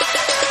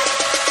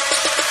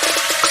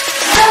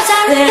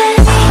Hey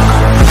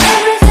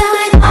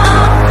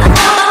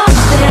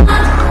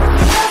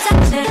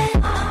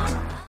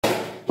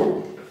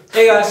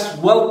guys,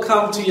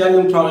 welcome to Young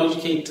and Proud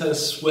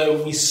Educators,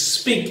 where we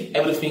speak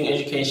everything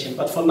education.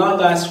 But for now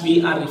guys,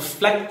 we are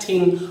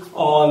reflecting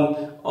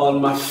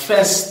on my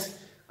first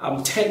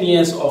 10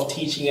 years of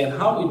teaching and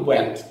how it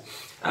went.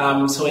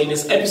 So in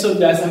this episode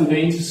guys, I'm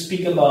going to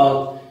speak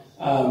about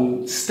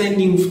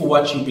standing for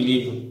what you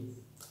believe in.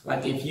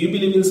 Like if you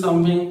believe in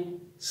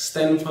something,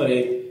 stand for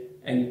it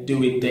and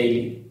do it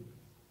daily.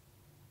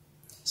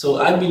 So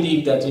I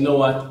believe that, you know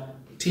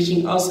what,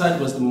 teaching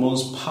outside was the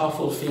most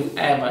powerful thing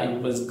ever.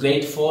 It was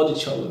great for the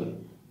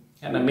children,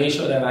 and I made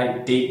sure that I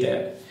did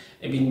that.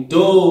 Even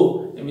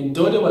though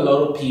there were a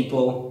lot of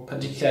people,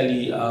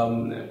 particularly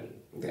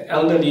the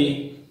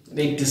elderly,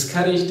 they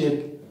discouraged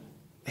it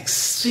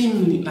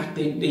extremely. Like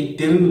they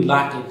didn't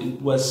like it.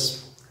 It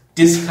was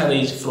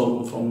discouraged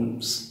from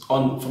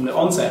the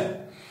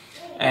onset,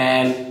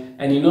 and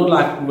you know,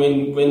 like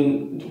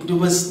when there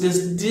was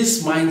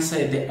this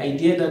mindset, the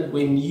idea that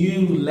when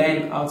you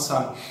learn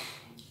outside.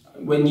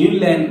 When you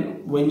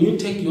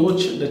take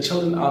the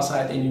children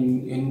outside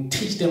and you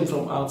teach them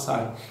from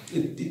outside,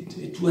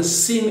 it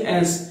was seen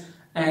as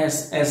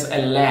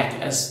a lack,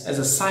 as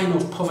a sign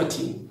of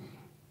poverty,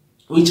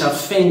 which I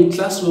think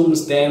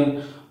classrooms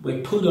then were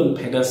put on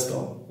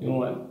pedestal.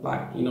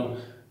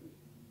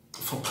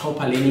 For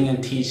proper learning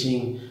and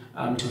teaching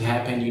to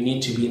happen, you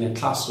need to be in a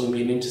classroom,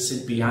 you need to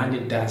sit behind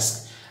a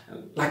desk,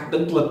 like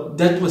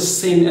that was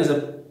seen as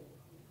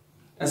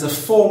a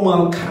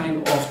formal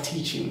kind of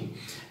teaching.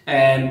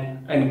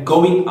 And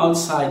going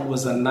outside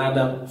was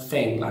another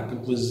thing. Like it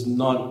was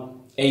not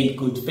a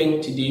good thing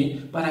to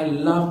do, but I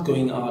loved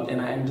going out and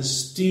I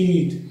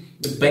understood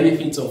the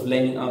benefits of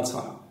learning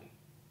outside.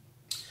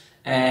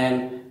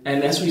 And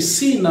as we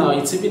see now,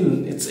 it's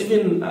even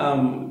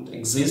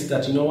exists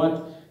that, you know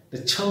what,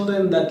 the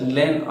children that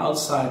learn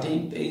outside,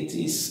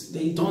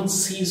 they don't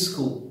see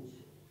school,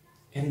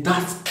 and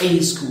that's a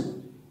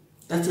school.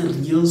 That's a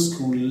real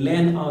school.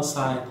 Learn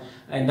outside.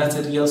 And that's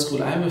a real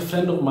school. I have a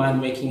friend of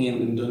mine working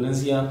in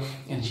Indonesia,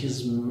 and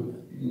she's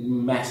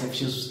massive.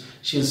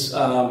 She has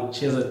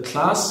a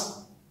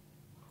class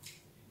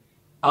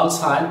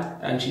outside,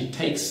 and she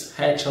takes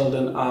her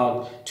children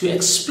out to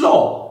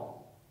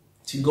explore,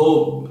 to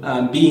go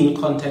be in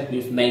contact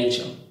with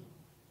nature.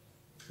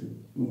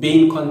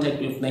 Be in contact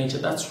with nature.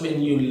 That's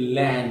when you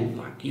learn.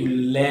 Like you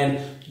learn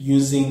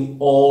using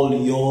all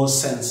your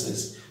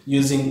senses,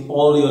 using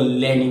all your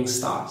learning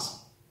styles.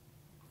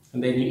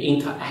 And then you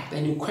interact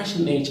and you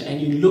question nature and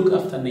you look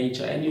after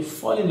nature and you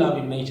fall in love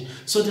with nature.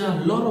 So there are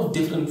a lot of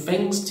different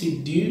things to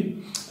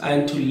do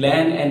and to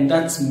learn, and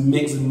that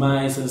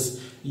maximizes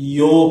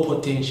your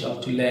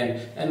potential to learn.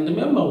 And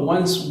remember,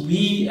 once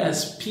we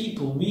as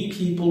people, we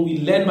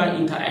learn by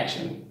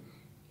interaction.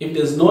 If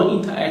there's no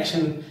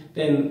interaction,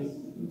 then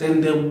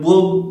there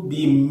will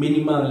be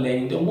minimal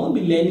learning. There will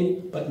be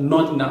learning, but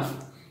not enough.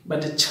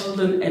 But the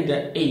children at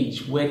the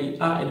age where they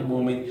are at the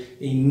moment,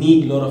 they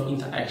need a lot of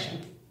interaction.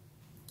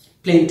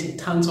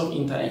 Tons of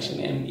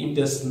interaction, and if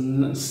there's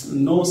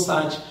no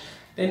such,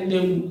 then they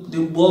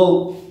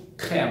will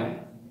cram,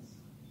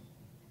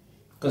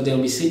 because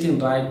they'll be sitting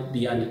right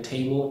behind the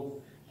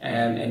table,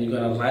 and you're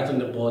gonna write on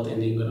the board,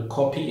 and you're gonna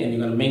copy, and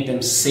you're gonna make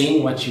them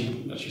sing what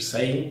you're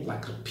saying,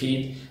 like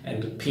repeat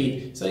and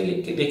repeat, so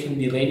they can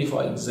be ready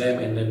for exam,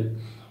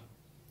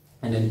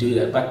 and then do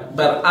that.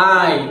 But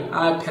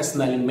I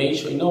personally made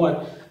sure, you know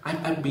what,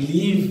 I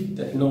believe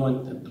that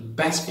the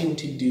best thing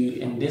to do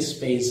in this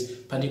space,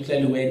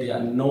 particularly where there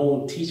are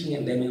no teaching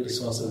and learning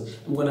resources,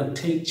 I'm going to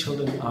take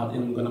children out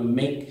and I'm going to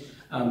make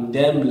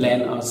them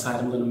learn outside.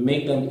 I'm going to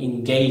make them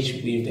engage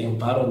with the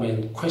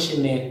environment,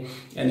 question it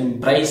and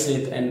embrace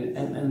it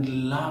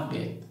and love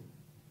it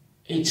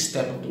each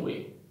step of the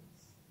way.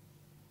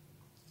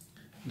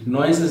 The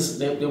noises,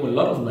 there were a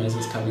lot of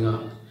noises coming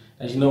out.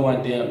 As you know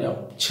what, there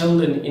are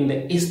children in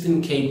the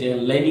Eastern Cape, they're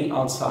learning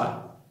outside.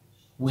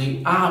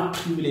 We are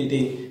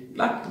privileged,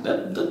 like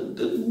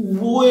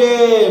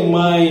where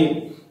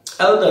my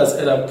elders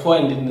at a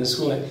point in the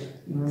school,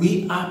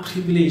 we are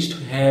privileged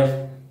to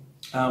have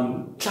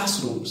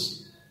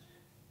classrooms.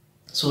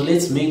 So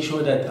let's make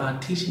sure that our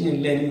teaching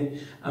and learning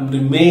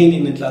remain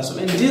in the classroom.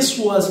 And this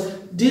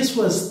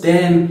was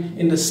then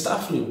in the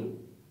staff room.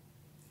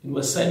 It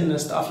was said in the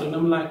staff room.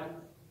 I'm like,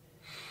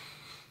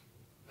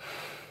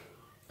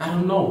 I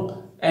don't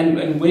know.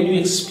 And when you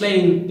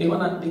explain, they're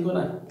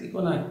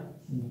gonna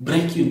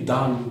break you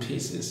down in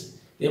pieces.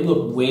 They've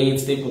got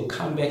weights, they've got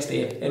comebacks,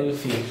 they have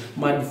everything.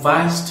 My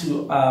advice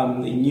to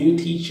the new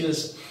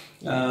teachers,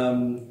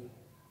 when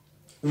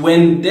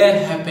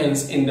that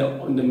happens in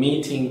the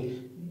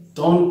meeting,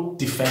 don't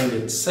defend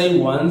it. Say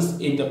once.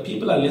 If the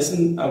people are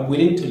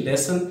willing to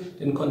listen,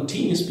 then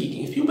continue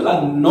speaking. If people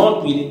are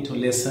not willing to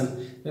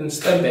listen, then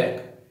step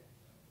back.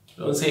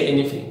 Don't say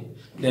anything.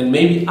 Then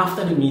maybe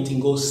after the meeting,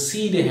 go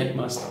see the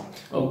headmaster,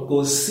 or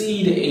go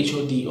see the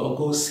HOD, or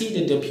go see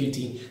the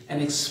deputy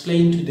and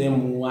explain to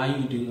them why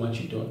you're doing what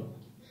you're doing.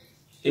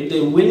 If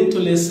they're willing to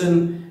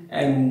listen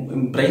and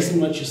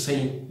embracing what you're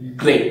saying,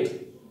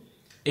 great.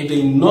 If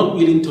they're not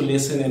willing to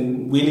listen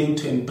and willing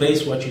to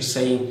embrace what you're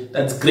saying,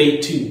 that's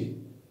great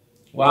too.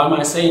 Why am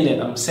I saying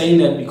that? I'm saying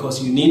that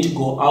because you need to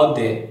go out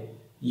there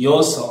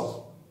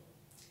yourself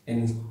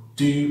and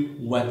do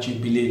what you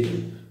believe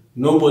in.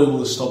 Nobody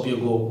will stop your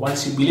goal.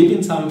 Once you believe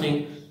in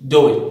something,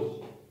 do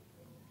it.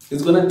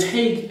 It's going to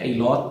take a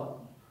lot.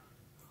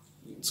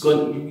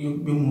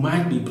 You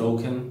might be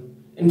broken.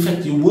 In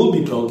fact, you will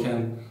be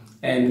broken,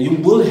 and you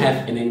will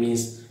have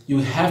enemies. You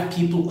have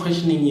people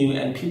questioning you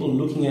and people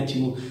looking at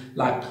you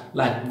like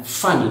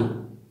funny.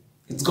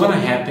 It's going to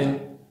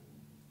happen.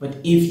 But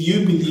if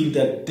you believe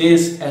that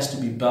this has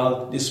to be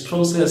built, this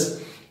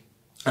process,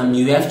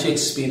 you have to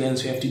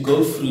experience, you have to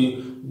go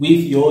through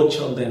with your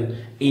children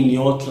in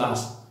your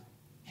class,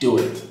 do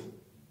it.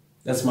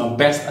 That's my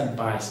best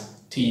advice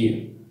to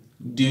you.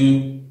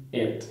 Do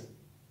it.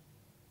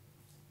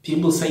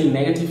 People say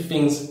negative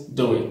things,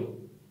 do it.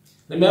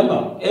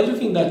 Remember,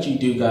 everything that you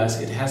do,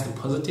 guys, it has the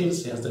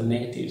positives, it has the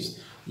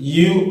negatives.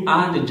 You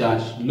are the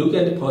judge. Look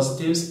at the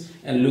positives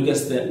and look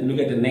at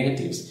the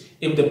negatives.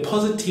 If the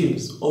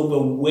positives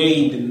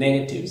outweigh the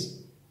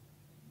negatives,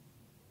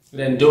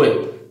 then do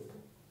it.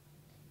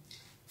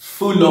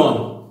 Full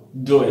on,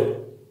 do it.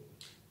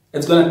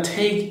 It's going to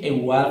take a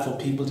while for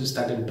people to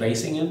start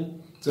embracing it.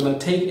 It's going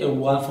to take a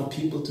while for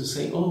people to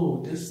say,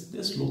 oh,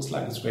 this looks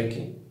like it's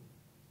working.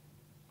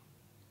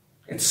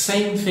 It's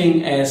same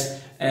thing as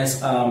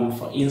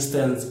for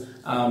instance,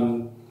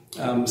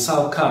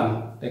 Sal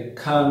Khan, the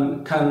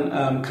Khan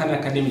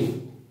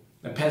Academy.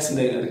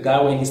 The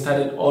guy when he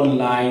started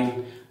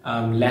online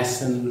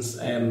lessons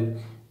and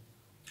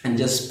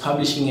just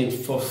publishing it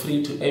for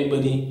free to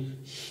everybody,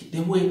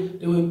 there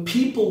were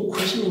people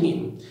questioning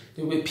him.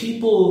 There were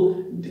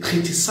people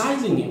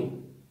criticizing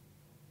him.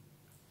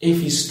 If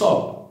he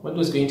stopped, what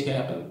was going to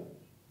happen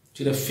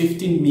to the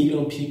 15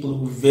 million people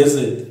who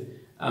visit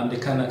the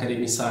Khan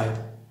Academy site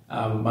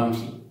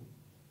monthly?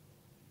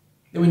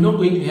 They were not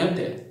going to have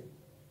that.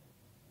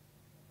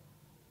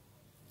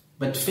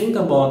 But think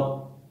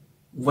about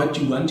what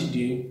you want to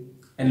do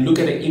and look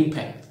at the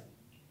impact.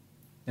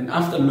 And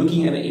after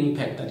looking at the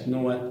impact, that you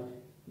know what,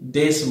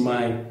 it's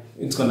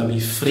going to be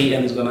free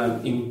and it's going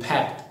to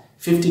impact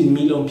 15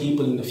 million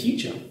people in the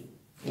future,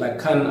 like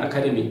Khan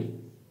Academy.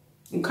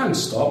 You can't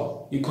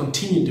stop. You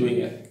continue doing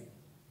it.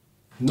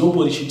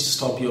 Nobody should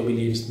stop your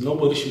beliefs.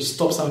 Nobody should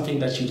stop something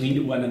that you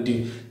really want to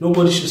do.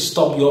 Nobody should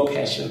stop your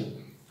passion.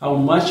 How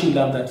much you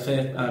love that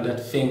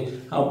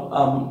thing.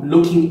 How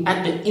looking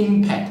at the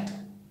impact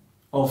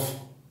of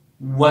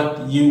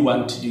what you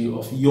want to do,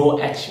 of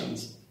your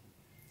actions,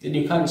 then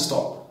you can't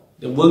stop.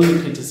 There will be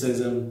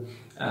criticism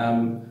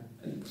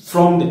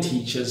from the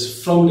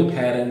teachers, from the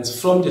parents,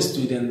 from the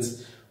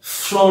students,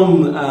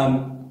 from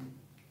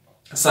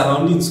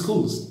surrounding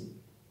schools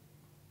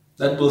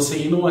that will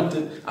say, you know what,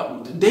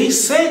 they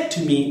said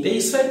to me,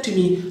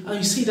 oh,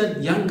 you see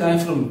that young guy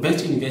from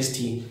Wits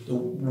University, the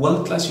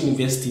world-class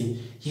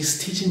university, he's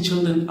teaching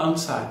children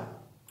outside.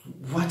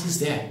 What is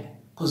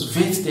that? Because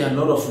Wits, there are a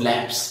lot of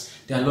labs,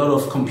 there are a lot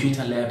of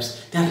computer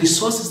labs, there are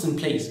resources in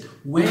place.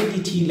 Where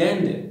did he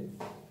learn it?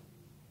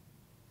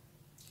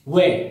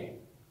 Where?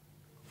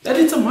 That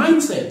it's a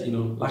mindset,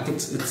 like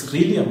it's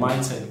really a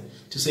mindset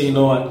to say, you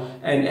know what,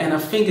 and I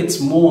think it's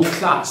more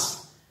class.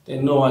 They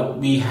know what,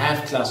 we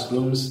have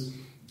classrooms,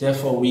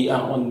 therefore we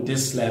are on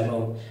this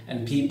level,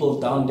 and people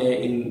down there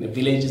in the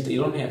villages, they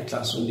don't have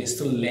classrooms, they're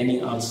still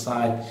learning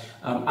outside,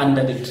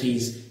 under the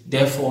trees,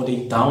 therefore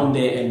they down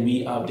there and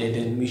we up there,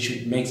 then we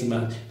should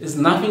maximize. There's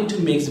nothing to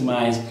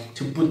maximize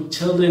to put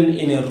children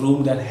in a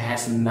room that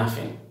has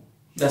nothing.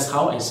 That's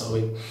how I saw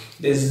it.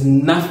 There's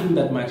nothing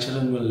that my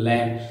children will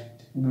learn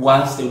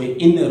whilst they were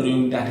in a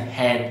room that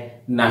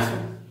had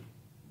nothing.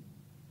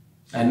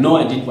 I know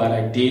I did what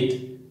I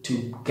did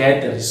to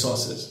get the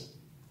resources,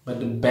 but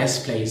the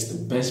best place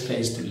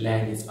to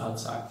learn is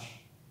outside.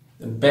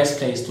 The best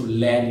place to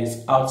learn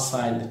is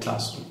outside the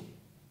classroom,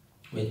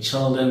 where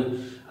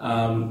children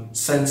all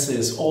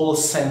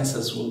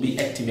senses will be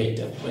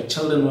activated, where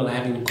children will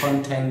have in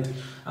contact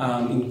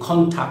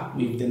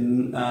with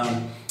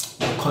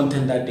the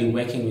content that they're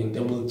working in. They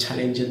will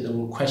challenge it, they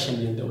will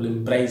question it, they will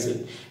embrace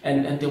it,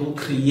 and they will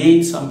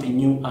create something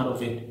new out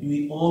of it.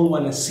 We all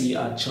want to see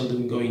our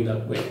children going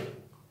that way.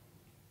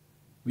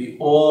 We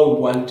all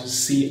want to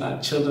see our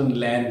children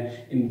learn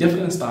in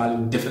different styles,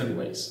 in different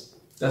ways.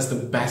 That's the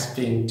best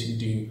thing to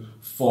do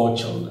for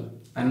children.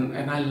 And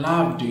I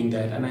love doing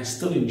that, and I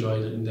still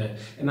enjoy doing that,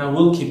 and I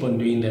will keep on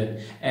doing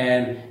that.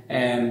 And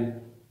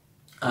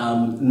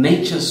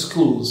nature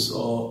schools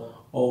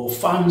or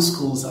farm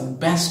schools are the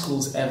best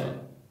schools ever.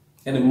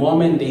 And the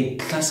moment they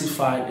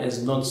classified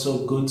as not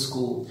so good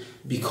school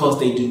because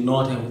they do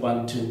not have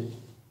 1-2.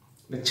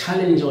 The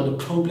challenge or the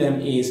problem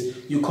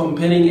is you're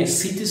comparing a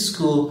city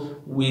school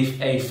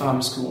with a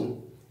farm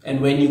school.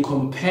 And when you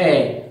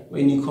compare,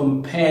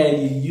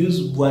 you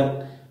use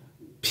what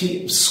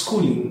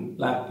schooling,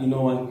 like,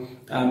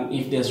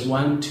 if there's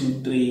 1,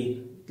 2,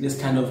 3, this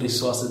kind of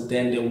resources,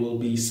 then there will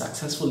be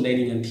successful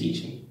learning and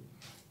teaching.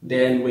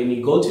 Then when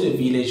you go to the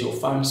village or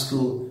farm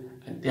school,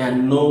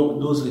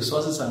 those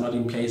resources are not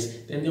in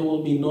place, then there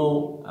will be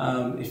no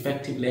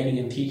effective learning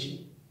and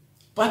teaching.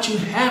 But you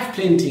have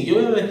plenty.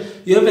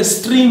 You have a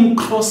stream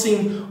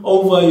crossing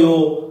over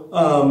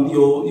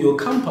your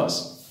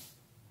campus.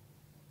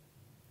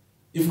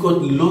 You've got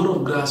a lot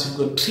of grass. You've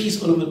got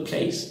trees all over the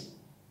place.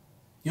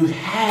 You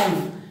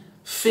have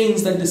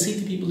things that the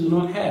city people do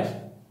not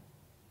have.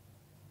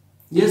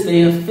 Yes,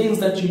 there are things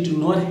that you do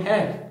not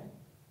have.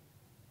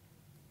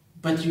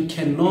 But you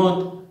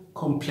cannot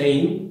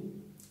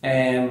complain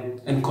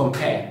and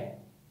compare.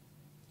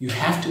 You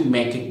have to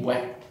make it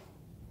work.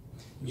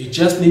 You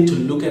just need to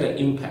look at the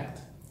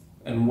impact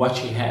and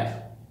what you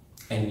have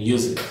and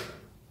use it.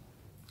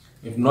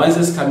 If noise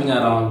is coming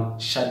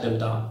around, shut them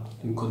down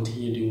and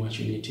continue doing what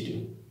you need to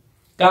do.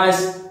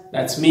 Guys,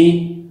 that's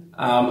me.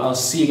 I'll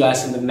see you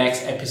guys in the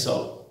next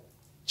episode.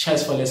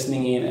 Cheers for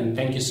listening in and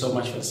thank you so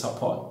much for the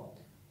support.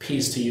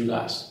 Peace to you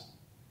guys.